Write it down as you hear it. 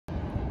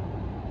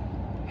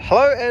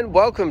Hello and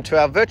welcome to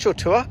our virtual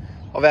tour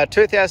of our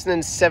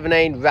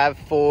 2017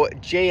 RAV4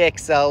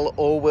 GXL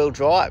all-wheel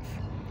drive.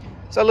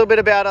 So a little bit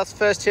about us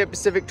first here at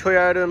Pacific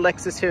Toyota and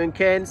Lexus here in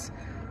Cairns.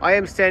 I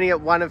am standing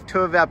at one of two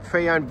of our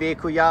pre-owned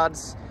vehicle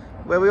yards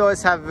where we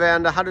always have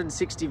around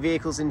 160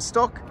 vehicles in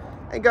stock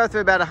and go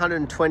through about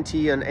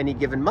 120 on any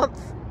given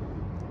month.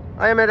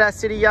 I am at our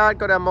city yard,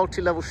 got our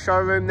multi-level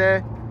showroom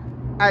there.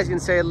 As you can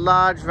see, a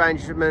large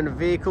range of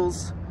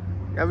vehicles.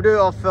 Now we do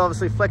offer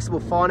obviously flexible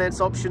finance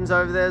options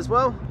over there as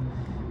well.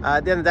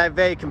 At the end of the day,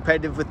 very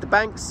competitive with the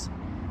banks.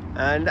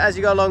 And as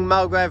you go along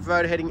Mulgrave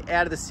Road heading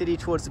out of the city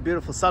towards the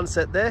beautiful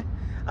sunset there,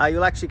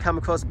 you'll actually come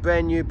across a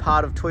brand new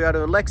part of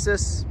Toyota and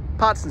Lexus,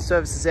 parts and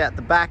services out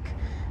the back,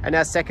 and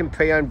our second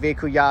pre-owned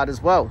vehicle yard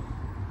as well.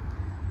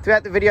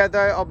 Throughout the video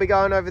though, I'll be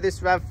going over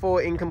this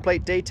RAV4 in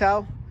complete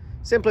detail,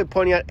 simply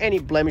pointing out any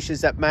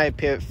blemishes that may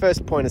appear at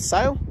first point of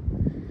sale,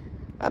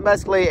 and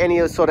basically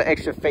any sort of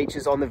extra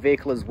features on the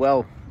vehicle as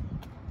well.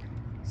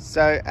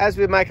 So as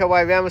we make our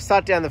way around, we'll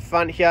start down the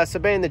front here. So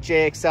being the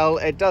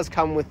GXL, it does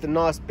come with the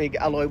nice big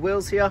alloy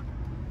wheels here,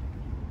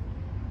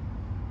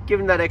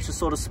 giving that extra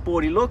sort of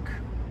sporty look.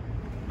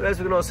 But as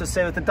we can also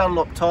see with the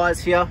Dunlop tyres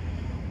here,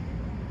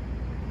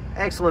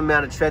 excellent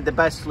amount of tread, they're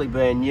basically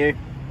brand new.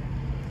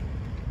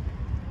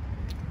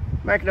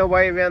 Making our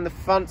way around the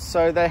front,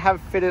 so they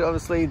have fitted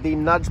obviously the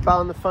nudge bar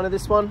on the front of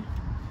this one.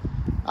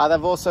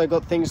 They've also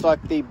got things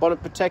like the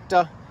bonnet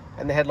protector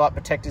and the headlight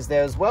protectors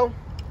there as well.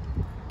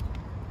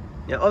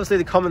 Now obviously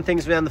the common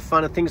things around the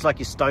front are things like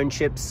your stone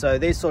chips, so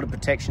these sort of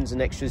protections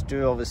and extras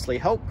do obviously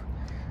help.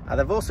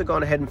 They've also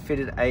gone ahead and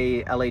fitted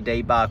a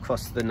LED bar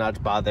across the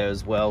nudge bar there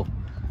as well,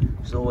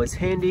 which is always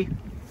handy.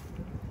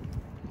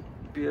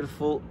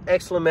 Beautiful,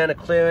 excellent amount of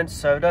clearance,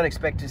 so don't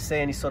expect to see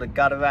any sort of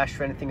gutter rash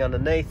or anything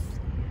underneath.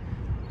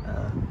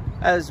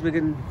 As we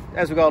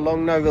go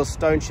along, no real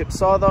stone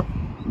chips either.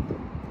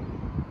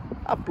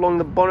 Up along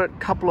the bonnet,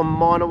 couple of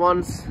minor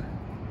ones,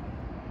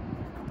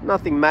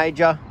 nothing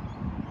major.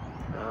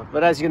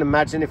 But as you can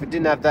imagine, if it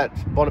didn't have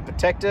that bonnet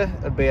protector,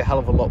 it'd be a hell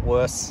of a lot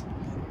worse.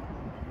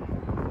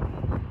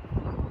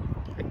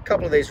 A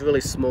couple of these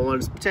really small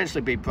ones,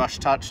 potentially be brush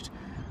touched,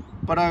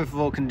 but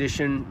overall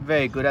condition,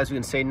 very good. As we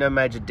can see, no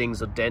major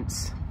dings or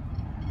dents.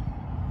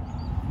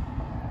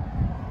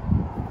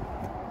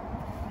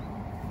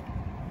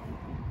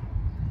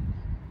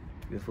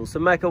 Beautiful. So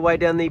make our way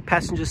down the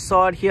passenger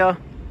side here.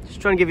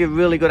 Just trying to give you a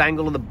really good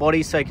angle of the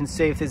body so you can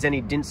see if there's any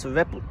dints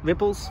or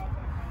ripples.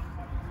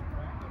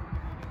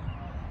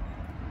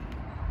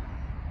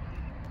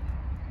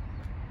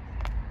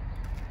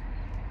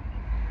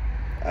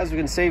 As we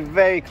can see,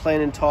 very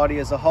clean and tidy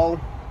as a whole.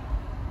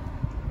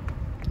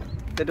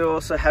 They do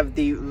also have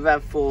the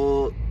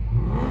RAV4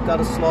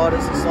 gutter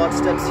sliders and side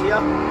steps here.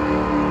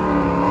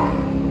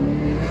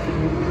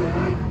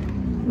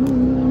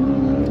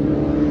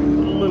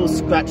 A little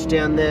scratch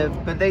down there,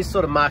 but these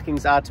sort of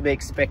markings are to be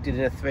expected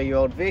in a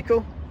 3-year-old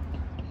vehicle.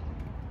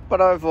 But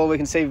overall we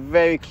can see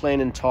very clean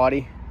and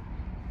tidy.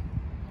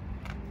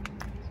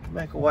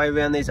 Make our way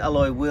around these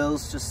alloy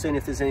wheels, just seeing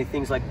if there's any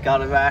things like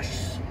gutter rash.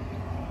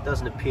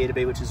 Doesn't appear to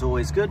be, which is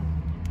always good.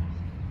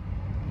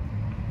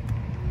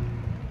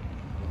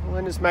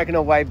 We're just making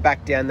our way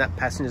back down that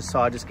passenger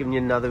side, just giving you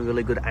another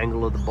really good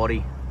angle of the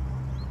body.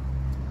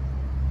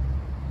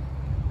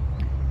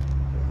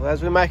 Well,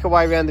 as we make our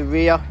way around the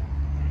rear,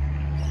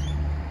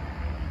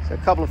 so a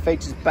couple of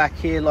features back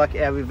here, like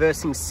our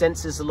reversing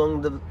sensors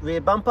along the rear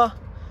bumper,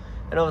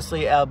 and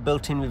obviously our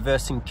built-in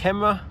reversing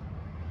camera.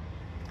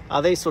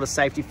 These sort of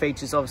safety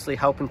features obviously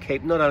help and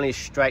keep not only a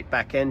straight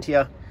back end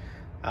here,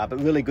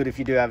 but really good if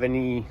you do have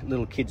any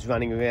little kids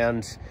running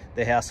around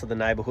the house or the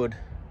neighborhood.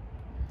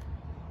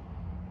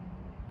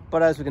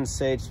 But as we can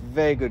see, it's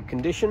very good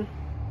condition.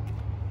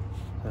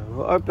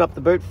 We'll open up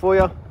the boot for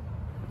you.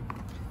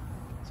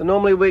 So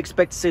normally we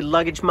expect to see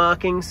luggage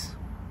markings.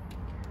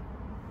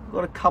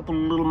 Got a couple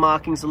of little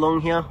markings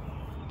along here,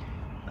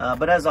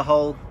 but as a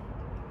whole,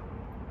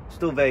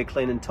 still very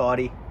clean and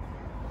tidy.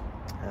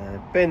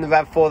 Being the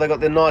RAV4, they've got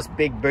the nice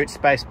big boot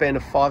space, being a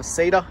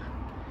 5-seater.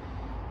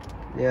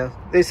 Now,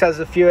 this has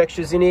a few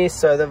extras in here,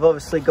 so they've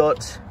obviously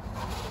got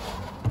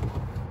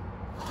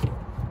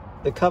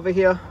the cover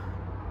here,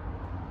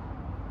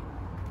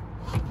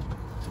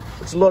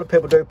 which a lot of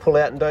people do pull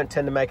out and don't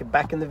tend to make it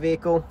back in the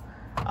vehicle.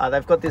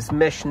 They've got this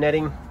mesh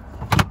netting,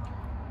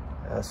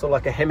 sort of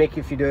like a hammock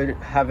if you do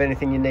have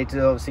anything you need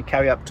to obviously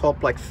carry up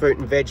top, like fruit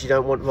and veg you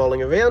don't want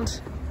rolling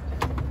around.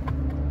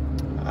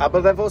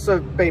 But they've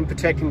also been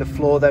protecting the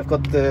floor. They've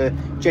got the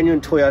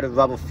genuine Toyota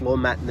rubber floor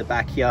mat in the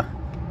back here.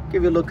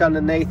 Give you a look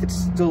underneath, it's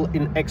still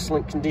in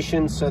excellent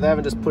condition, so they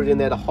haven't just put it in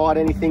there to hide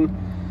anything,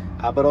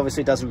 but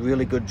obviously does a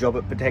really good job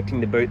at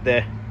protecting the boot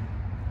there.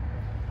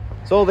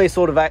 So all these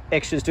sort of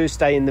extras do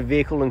stay in the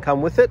vehicle and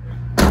come with it.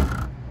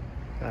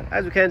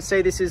 As we can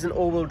see, this is an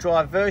all-wheel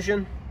drive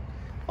version.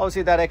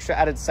 Obviously that extra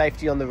added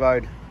safety on the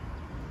road.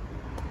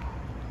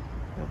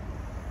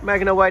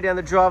 Making our way down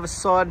the driver's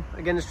side,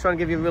 again just trying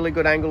to give you a really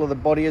good angle of the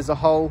body as a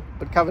whole,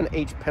 but covering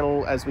each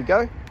panel as we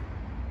go.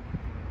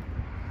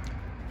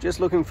 Just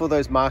looking for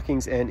those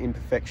markings and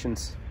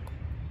imperfections.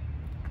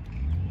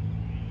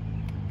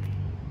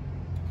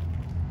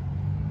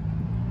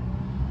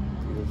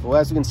 Beautiful.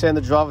 As you can see on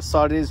the driver's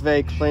side, it is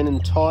very clean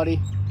and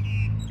tidy.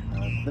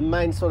 The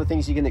main sort of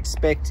things you can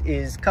expect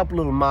is a couple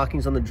little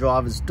markings on the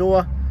driver's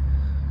door,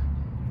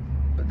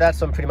 but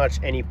that's on pretty much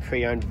any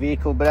pre-owned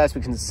vehicle, but as we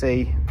can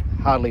see,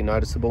 hardly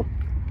noticeable.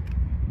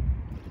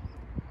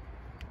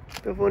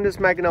 But we're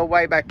just making our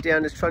way back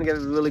down, just trying to get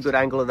a really good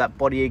angle of that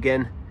body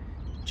again,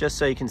 just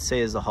so you can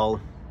see as a whole.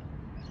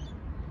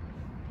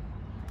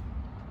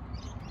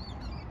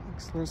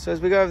 Excellent. So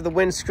as we go over the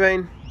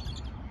windscreen,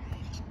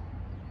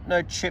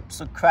 no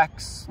chips or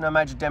cracks, no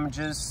major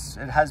damages.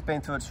 It has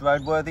been through its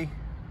roadworthy.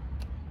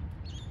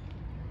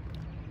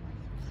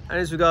 And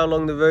as we go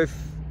along the roof,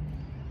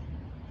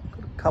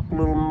 got a couple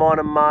little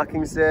minor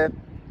markings there,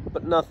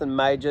 but nothing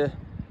major.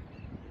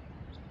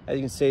 As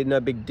you can see, no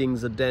big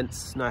dings or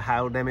dents, no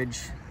hail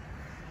damage.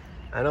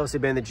 And obviously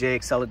being the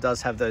GXL, it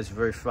does have those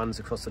roof runs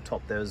across the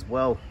top there as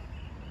well.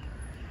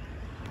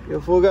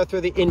 If we'll go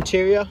through the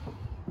interior.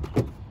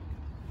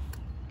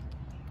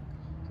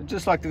 So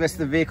just like the rest of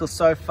the vehicle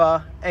so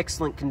far,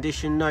 excellent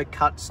condition, no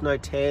cuts, no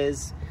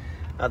tears.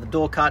 The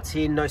door carts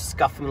here, no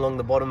scuffing along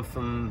the bottom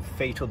from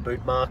feet or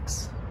boot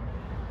marks.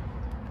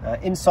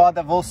 Inside,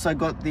 they've also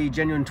got the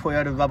genuine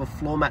Toyota rubber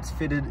floor mats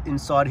fitted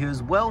inside here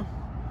as well.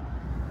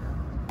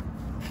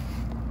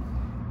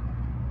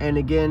 And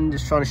again,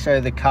 just trying to show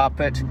you the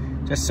carpet,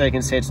 just so you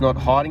can see it's not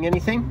hiding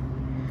anything.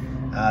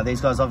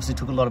 These guys obviously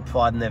took a lot of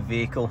pride in their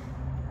vehicle.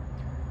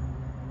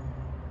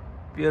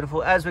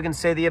 Beautiful. As we can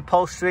see, the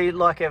upholstery,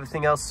 like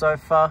everything else so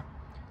far,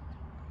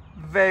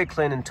 very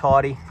clean and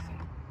tidy.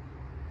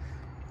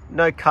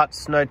 No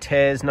cuts, no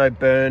tears, no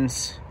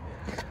burns.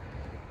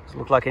 Doesn't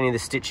look like any of the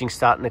stitching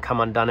starting to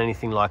come undone,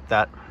 anything like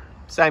that.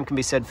 Same can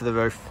be said for the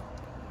roof.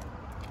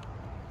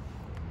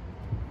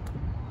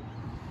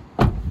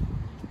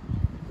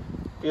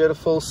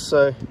 Beautiful.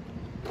 So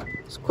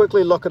let's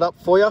quickly lock it up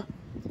for you.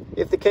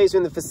 If the keys are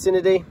in the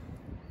vicinity,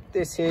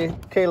 this here,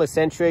 keyless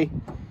entry,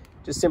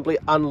 just simply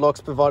unlocks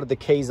provided the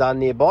keys are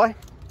nearby.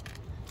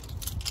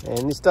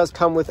 And this does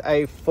come with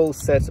a full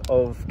set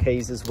of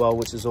keys as well,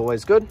 which is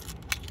always good.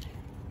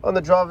 On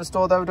the driver's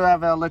door, though, we do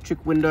have our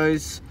electric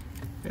windows,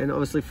 and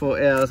obviously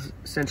for our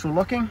central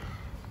locking.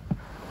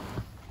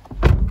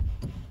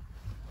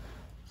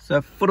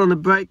 So foot on the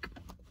brake,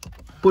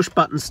 push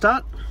button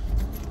start.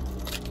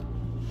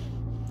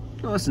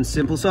 Nice and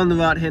simple. So on the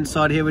right hand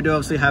side here, we do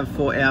obviously have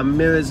for our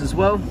mirrors as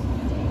well. So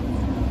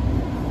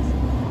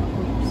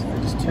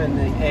just turn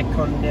the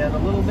aircon down a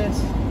little bit.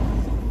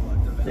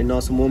 Very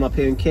nice and warm up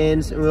here in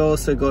Cairns. And we've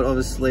also got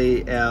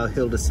obviously our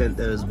hill descent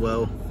there as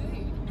well.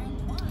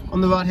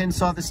 On the right hand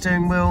side of the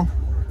steering wheel,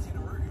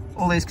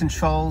 all these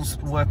controls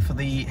work for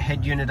the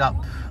head unit up,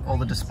 all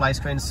the display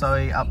screens,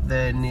 sorry, up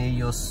there near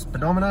your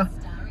speedometer.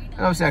 And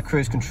obviously our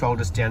cruise control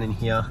just down in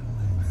here.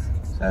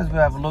 So as we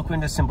have a look, we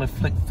can just simply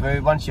flick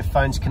through. Once your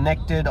phone's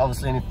connected,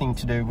 obviously anything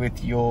to do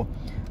with your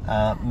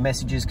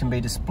messages can be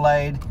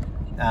displayed.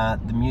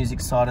 The music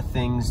side of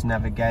things,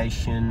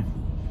 navigation,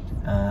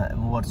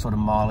 what sort of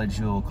mileage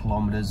or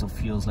kilometers or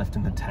fuels left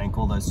in the tank,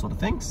 all those sort of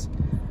things.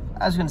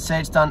 As you can see,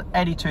 it's done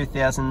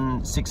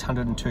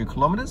 82,602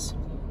 kilometers.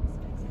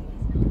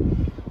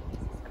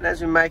 And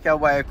as we make our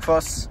way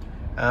across,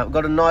 we've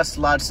got a nice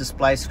large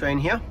display screen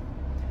here.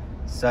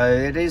 So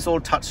it is all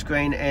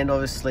touchscreen and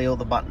obviously all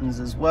the buttons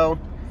as well.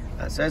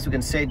 So as we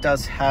can see, it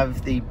does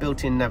have the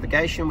built-in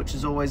navigation, which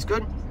is always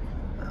good.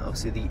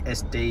 Obviously the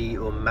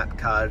SD or map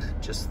card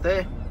just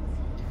there.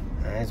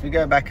 As we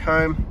go back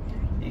home,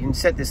 you can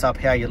set this up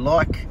how you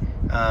like,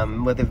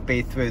 whether it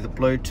be through the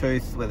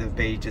Bluetooth, whether it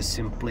be just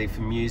simply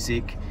for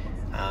music.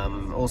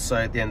 Also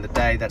at the end of the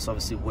day, that's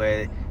obviously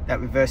where that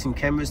reversing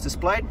camera is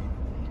displayed,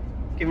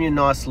 giving you a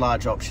nice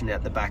large option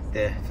out the back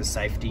there for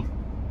safety.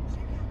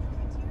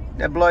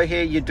 Now below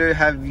here you do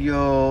have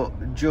your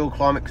dual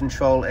climate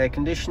control air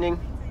conditioning.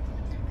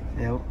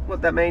 Now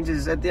what that means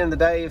is at the end of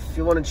the day, if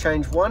you want to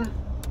change one,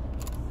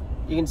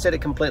 you can set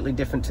it completely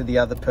different to the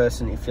other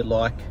person if you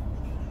like.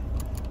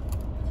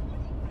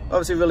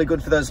 Obviously really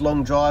good for those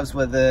long drives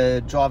where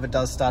the driver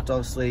does start to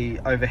obviously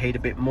overheat a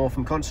bit more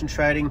from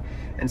concentrating,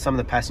 and some of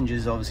the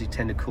passengers obviously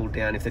tend to cool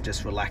down if they're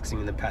just relaxing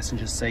in the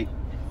passenger seat.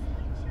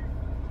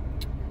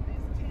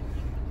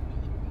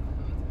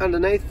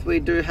 Underneath we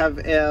do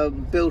have our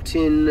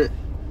built-in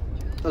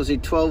obviously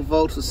 12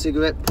 volt or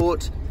cigarette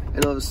port,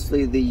 and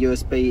obviously the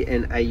USB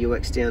and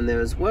AUX down there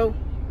as well.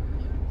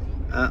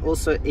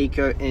 Also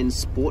eco and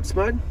sports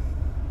mode.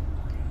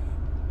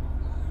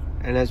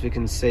 And as we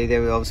can see there,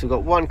 we obviously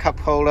got one cup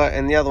holder,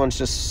 and the other one's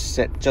just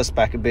set just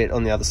back a bit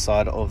on the other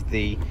side of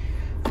the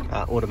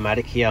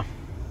automatic here.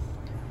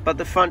 But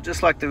the front,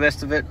 just like the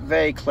rest of it,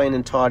 very clean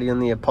and tidy on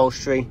the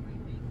upholstery.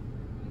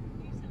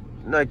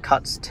 No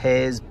cuts,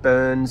 tears,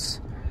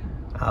 burns.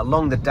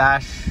 Along the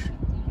dash,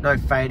 no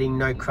fading,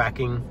 no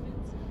cracking.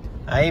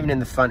 Even in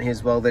the front here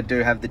as well, they do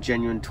have the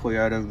genuine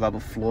Toyota rubber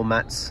floor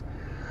mats.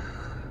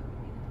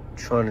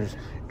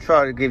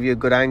 Try to give you a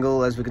good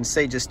angle. As we can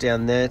see just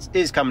down there, it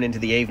is coming into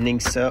the evening,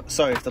 so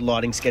sorry if the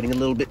lighting's getting a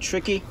little bit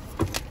tricky.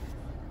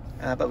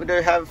 But we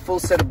do have a full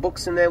set of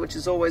books in there, which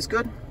is always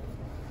good.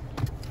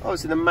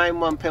 Obviously the main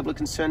one people are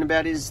concerned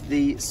about is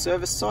the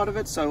service side of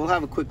it, so we'll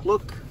have a quick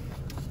look.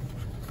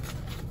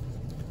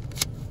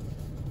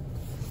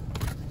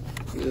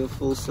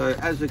 Beautiful. So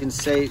as we can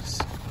see, it's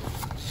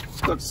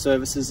got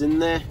services in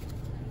there.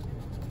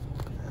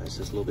 It's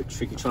just a little bit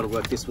tricky trying to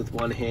work this with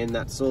one hand,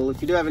 that's all.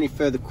 If you do have any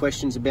further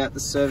questions about the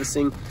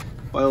servicing,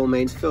 by all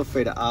means feel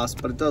free to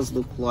ask, but it does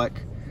look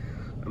like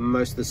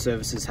most of the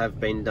services have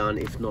been done,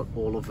 if not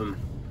all of them,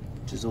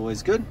 which is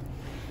always good.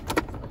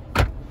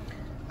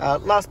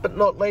 Last but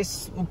not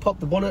least, we'll pop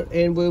the bonnet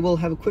and we will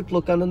have a quick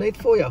look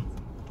underneath for you.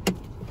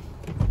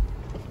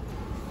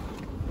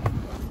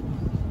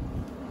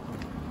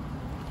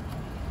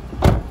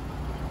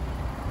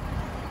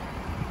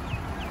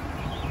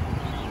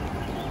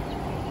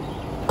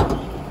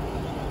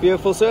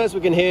 Beautiful, so as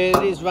we can hear,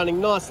 it is running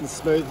nice and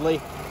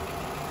smoothly.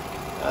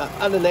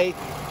 Underneath,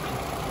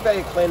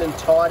 very clean and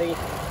tidy.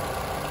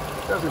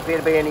 Doesn't appear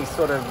to be any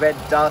sort of red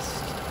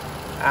dust.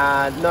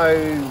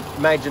 No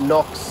major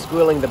knocks,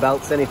 squealing the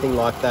belts, anything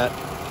like that.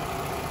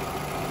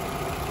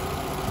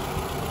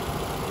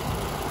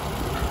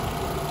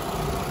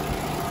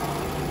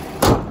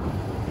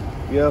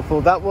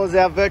 Beautiful. That was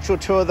our virtual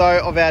tour though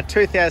of our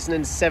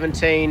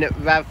 2017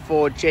 RAV4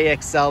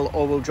 GXL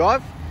all-wheel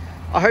drive.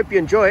 I hope you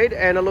enjoyed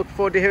and I look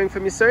forward to hearing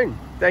from you soon.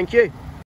 Thank you.